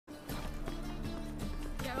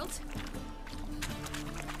Geralt.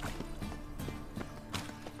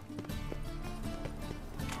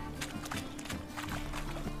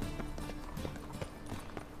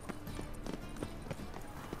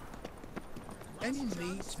 Any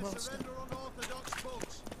needs, master?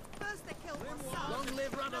 First they kill Wassad, Long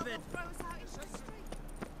live Radovid! throw us out into the street.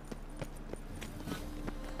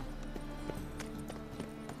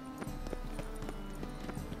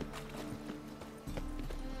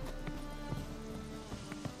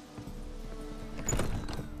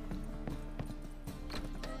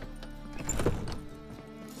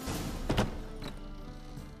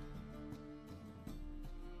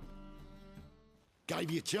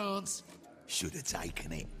 Gave you a chance. Should have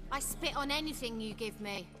taken it. I spit on anything you give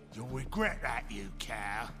me. You'll regret that, you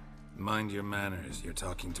cow. Mind your manners, you're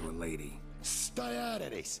talking to a lady. Stay out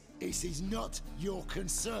of this. This is not your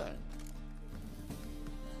concern.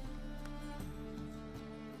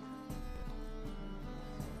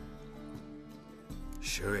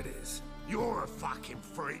 Sure it is. You're a fucking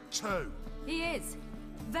freak too. He is.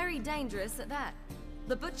 Very dangerous at that.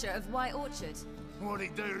 The butcher of White Orchard. What'd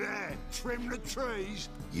he do there? Trim the trees?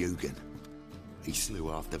 Eugen. He slew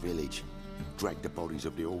half the village. Dragged the bodies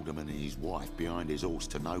of the alderman and his wife behind his horse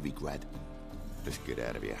to Novigrad. Let's get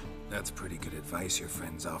out of here. That's pretty good advice your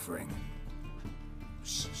friend's offering.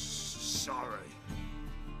 Sorry.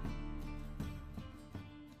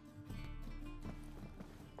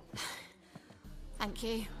 Thank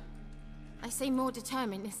you. I seem more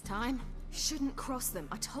determined this time. Shouldn't cross them,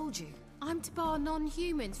 I told you. I'm to bar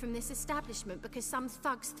non-humans from this establishment because some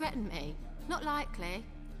thugs threaten me. Not likely.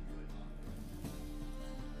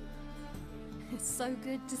 It's so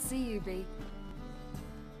good to see you, Bee.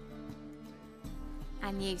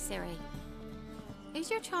 And you, Ciri. Who's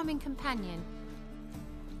your charming companion?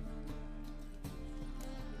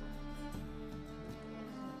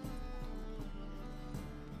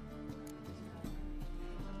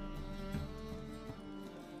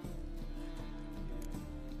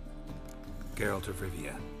 Geralt of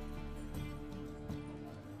Rivia.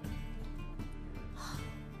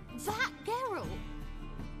 That Geralt!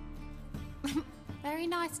 Very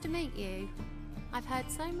nice to meet you. I've heard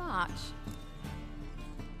so much.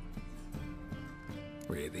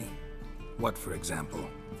 Really? What, for example?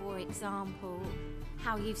 For example,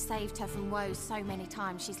 how you've saved her from woes so many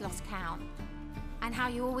times she's lost count. And how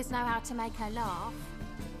you always know how to make her laugh.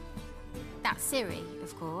 That's Ciri,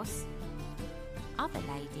 of course. Other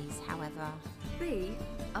ladies, however. Bee,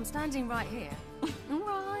 I'm standing right here.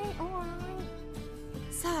 Alright, alright.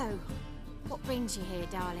 So, what brings you here,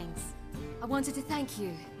 darlings? I wanted to thank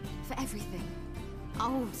you for everything.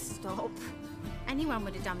 Oh, stop. Anyone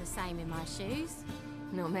would have done the same in my shoes.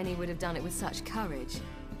 Not many would have done it with such courage.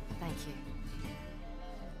 Thank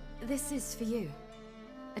you. This is for you.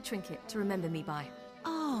 A trinket to remember me by.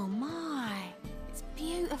 Oh my, it's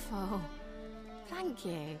beautiful. Thank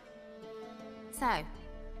you. So,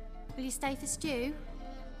 will you stay for stew?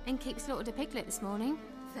 And keep slaughtered a piglet this morning?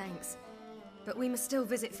 Thanks. But we must still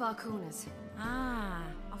visit Far Corners. Ah,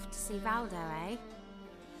 off to see Valdo, eh?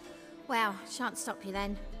 Well, shan't stop you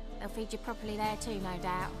then. They'll feed you properly there too, no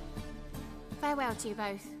doubt. Farewell to you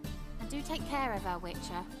both. And do take care of her,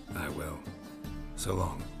 Witcher. I will. So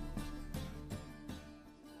long.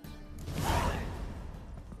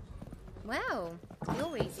 Well,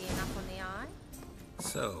 you're easy enough on the eye.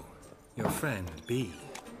 So, your friend, Bee.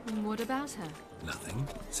 And what about her? Nothing.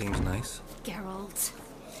 Seems nice. Geralt.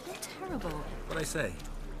 You're terrible. What'd I say?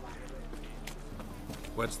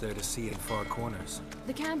 What's there to see at Far Corners?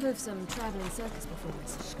 The camp of some traveling circus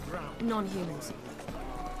performers. Non-humans.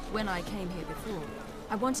 When I came here before,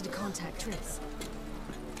 I wanted to contact Triss.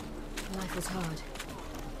 Life was hard.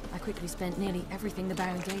 I quickly spent nearly everything the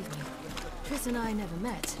Baron gave me. Triss and I never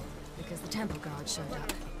met, because the temple guard showed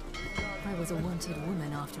up. I was a wanted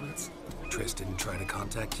woman afterwards. Triss didn't try to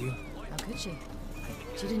contact you? How could she?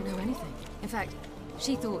 She didn't know anything. In fact,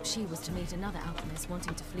 she thought she was to meet another alchemist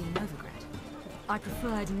wanting to flee Novigrad. I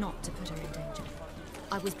preferred not to put her in danger.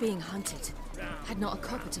 I was being hunted. Had not a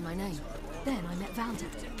copper to my name. Then I met Valda.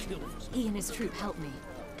 He and his troop helped me.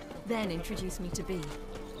 Then introduced me to Bee.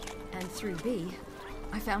 And through Bee,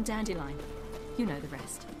 I found Dandelion. You know the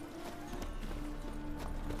rest.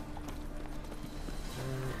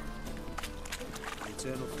 The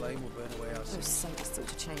eternal flame will burn away our Those sins. saints ought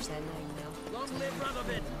to change their name now. Long live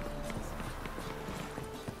Radovid!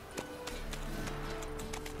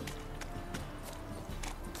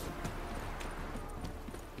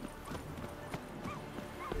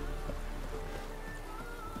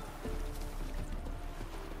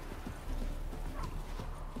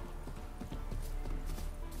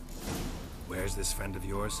 Where's this friend of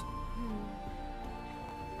yours?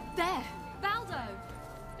 There! Baldo!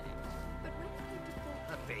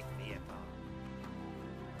 A bit nearby.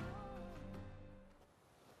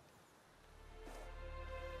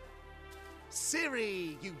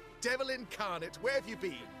 Ciri, you devil incarnate, where have you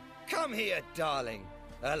been? Come here, darling.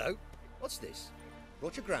 Hello. What's this?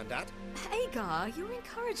 Brought your granddad? Hagar, you're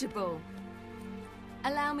incorrigible.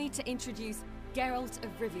 Allow me to introduce Geralt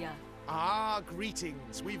of Rivia. Ah,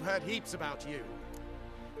 greetings. We've heard heaps about you.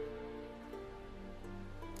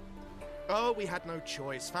 Oh, we had no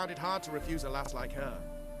choice. Found it hard to refuse a lass like her.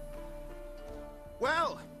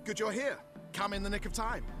 Well, good you're here. Come in the nick of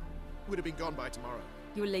time. Would have been gone by tomorrow.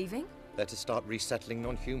 You're leaving? They're to start resettling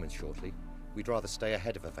non-humans shortly. We'd rather stay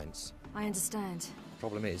ahead of events. I understand.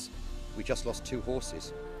 Problem is, we just lost 2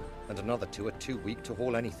 horses, and another 2 are too weak to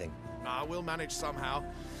haul anything. Ah, we'll manage somehow.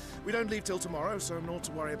 We don't leave till tomorrow, so naught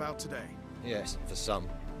to worry about today. Yes, for some.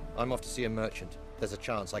 I'm off to see a merchant. There's a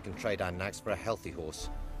chance I can trade our nags for a healthy horse.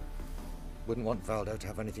 Wouldn't want Valdo to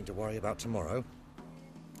have anything to worry about tomorrow.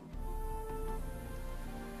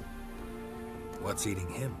 What's eating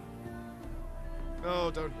him?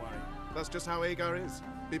 Oh, don't worry. That's just how Agar is.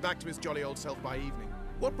 Be back to his jolly old self by evening.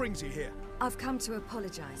 What brings you here? I've come to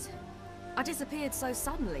apologize. I disappeared so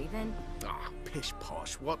suddenly, then... Ah,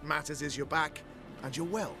 pish-posh. What matters is you're back, and you're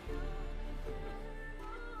well.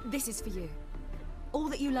 This is for you. All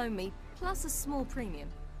that you loan me, plus a small premium.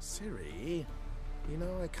 Ciri, you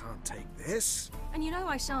know I can't take this. And you know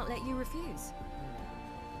I shan't let you refuse.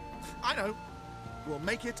 I know. We'll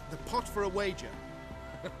make it the pot for a wager.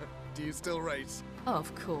 Do you still race?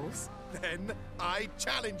 Of course. Then I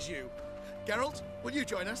challenge you. Geralt, will you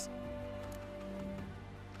join us?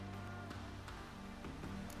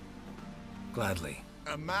 Gladly.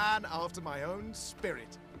 A man after my own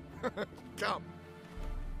spirit. Come.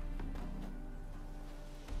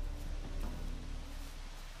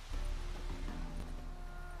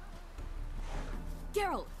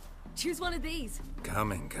 Geralt, choose one of these.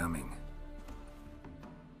 Coming.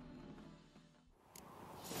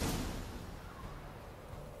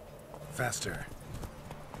 Faster.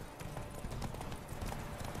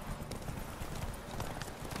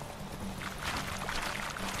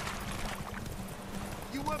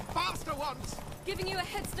 You were faster once! Giving you a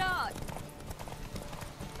head start.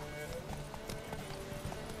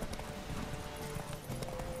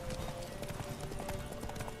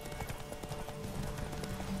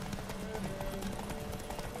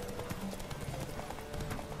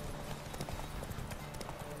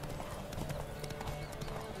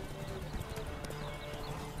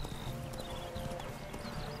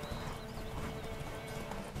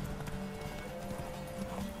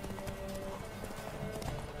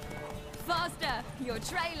 Faster! You're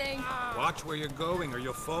trailing! Watch where you're going or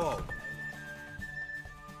you'll fall.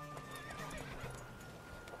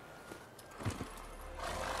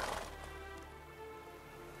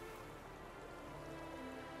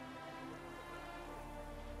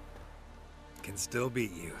 Can still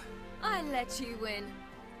beat you. I let you win.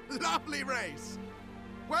 Lovely race!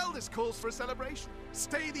 Well, this calls for a celebration.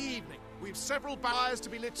 Stay the evening. We've several fires to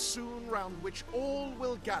be lit soon, round which all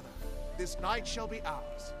will gather. This night shall be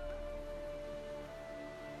ours.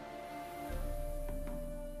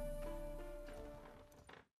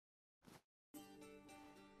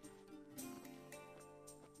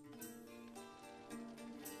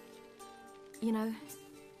 You know,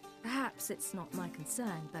 perhaps it's not my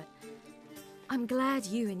concern, but I'm glad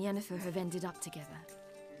you and Yennefer have ended up together.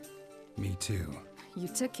 Me too. You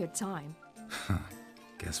took your time.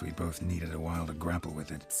 Guess we both needed a while to grapple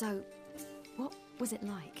with it. So, what was it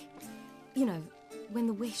like? You know, when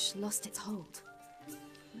the wish lost its hold.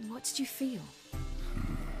 What did you feel?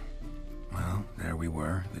 Well, there we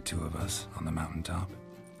were, the 2 of us, on the mountaintop.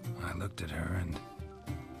 I looked at her and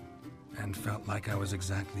felt like I was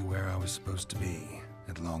exactly where I was supposed to be,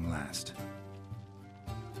 at long last.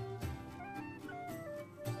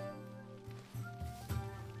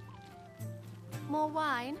 More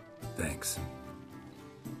wine? Thanks.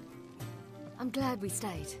 I'm glad we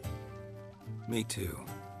stayed. Me too.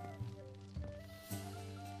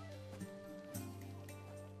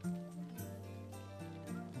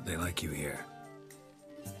 They like you here.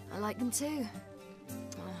 I like them too.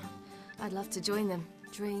 I'd love to join them.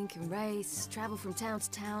 Drink and race, travel from town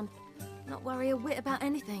to town. Not worry a whit about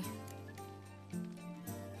anything.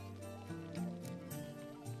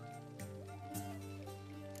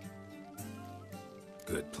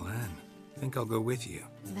 Good plan. Think I'll go with you.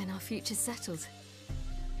 Then our future's settled.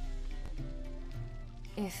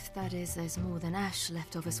 If, that is, there's more than ash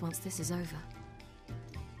left of us once this is over.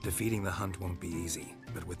 Defeating the hunt won't be easy,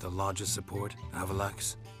 but with the Lodge's support,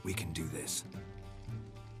 Avalax, we can do this.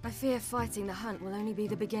 I fear fighting the hunt will only be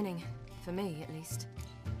the beginning. For me, at least.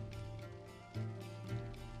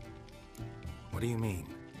 What do you mean?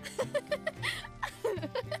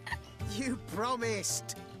 You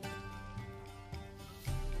promised!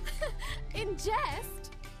 In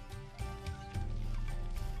jest?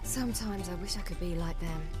 Sometimes I wish I could be like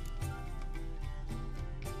them.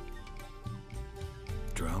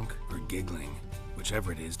 Drunk or giggling?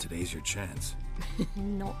 Whichever it is, today's your chance.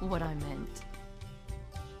 Not what I meant.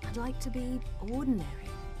 I'd like to be ordinary.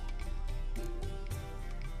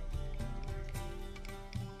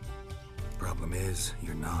 Problem is,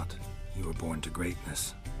 you're not. You were born to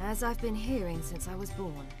greatness. As I've been hearing since I was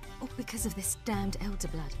born. All because of this damned Elder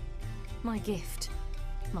Blood. My gift.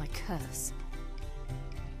 My curse.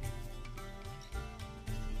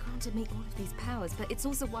 It granted me all of these powers, but it's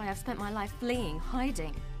also why I've spent my life fleeing,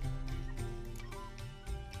 hiding.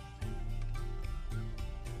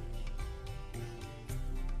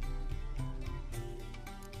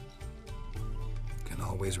 Can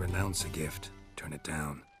always renounce a gift. Turn it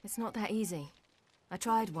down. It's not that easy. I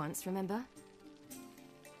tried once, remember?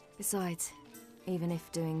 Besides, even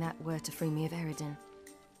if doing that were to free me of Eredin,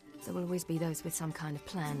 there will always be those with some kind of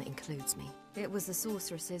plan that includes me. It was the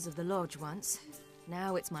sorceresses of the Lodge once.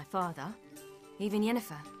 Now it's my father. Even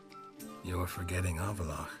Yennefer. You're forgetting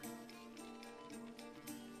Avallac'h.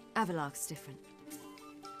 Avallac'h's different.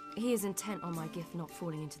 He is intent on my gift not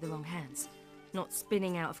falling into the wrong hands. Not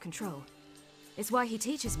spinning out of control. It's why he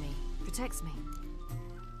teaches me, protects me.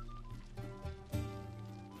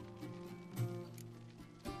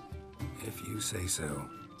 If you say so.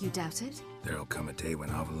 You doubt it? There'll come a day when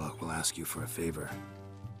Avallac'h will ask you for a favor.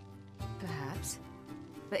 Perhaps.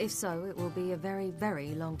 But if so, it will be a very,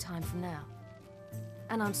 very long time from now.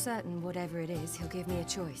 And I'm certain whatever it is, he'll give me a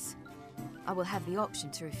choice. I will have the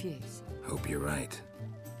option to refuse. Hope you're right.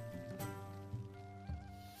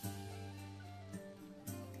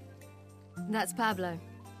 That's Pablo.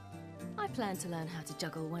 I plan to learn how to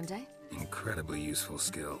juggle one day. Incredibly useful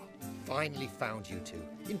skill. Finally found you two.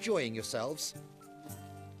 Enjoying yourselves?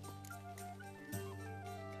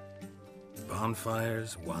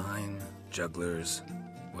 Bonfires, wine, jugglers.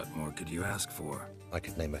 What more could you ask for? I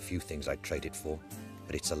could name a few things I'd trade it for,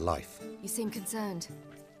 but it's a life. You seem concerned.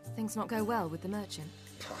 Things not go well with the merchant.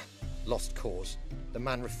 Lost cause. The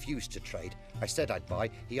man refused to trade. I said I'd buy.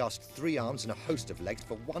 He asked 3 arms and a host of legs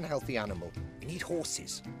for 1 healthy animal. We need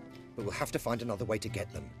horses. But we'll have to find another way to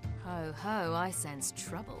get them. Ho ho, I sense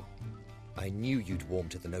trouble. I knew you'd warm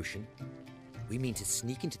to the notion. We mean to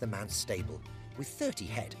sneak into the man's stable. With 30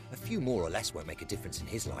 head, a few more or less won't make a difference in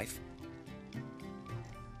his life.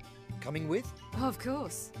 Coming with? Of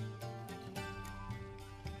course.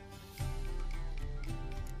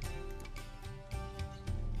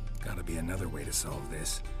 Gotta be another way to solve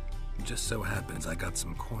this. It just so happens I got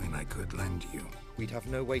some coin I could lend you. We'd have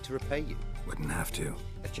no way to repay you. Wouldn't have to.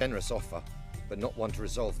 A generous offer, but not one to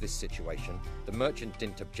resolve this situation. The merchant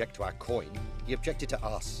didn't object to our coin. He objected to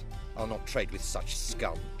us. I'll not trade with such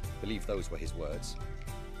scum. Believe those were his words.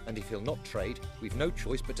 And if he'll not trade, we've no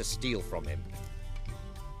choice but to steal from him.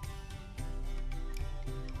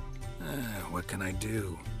 What can I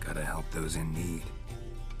do? Gotta help those in need.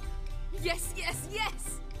 Yes, yes,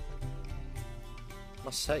 yes!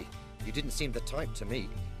 Must say, you didn't seem the type to me.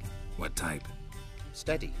 What type?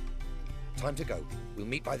 Steady. Time to go. We'll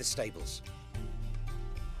meet by the stables.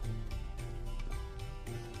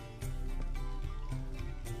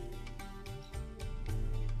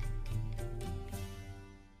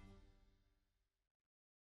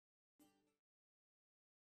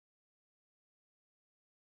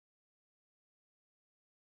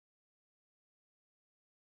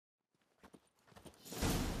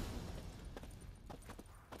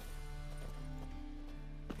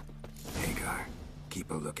 Hagar, keep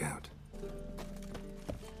a lookout.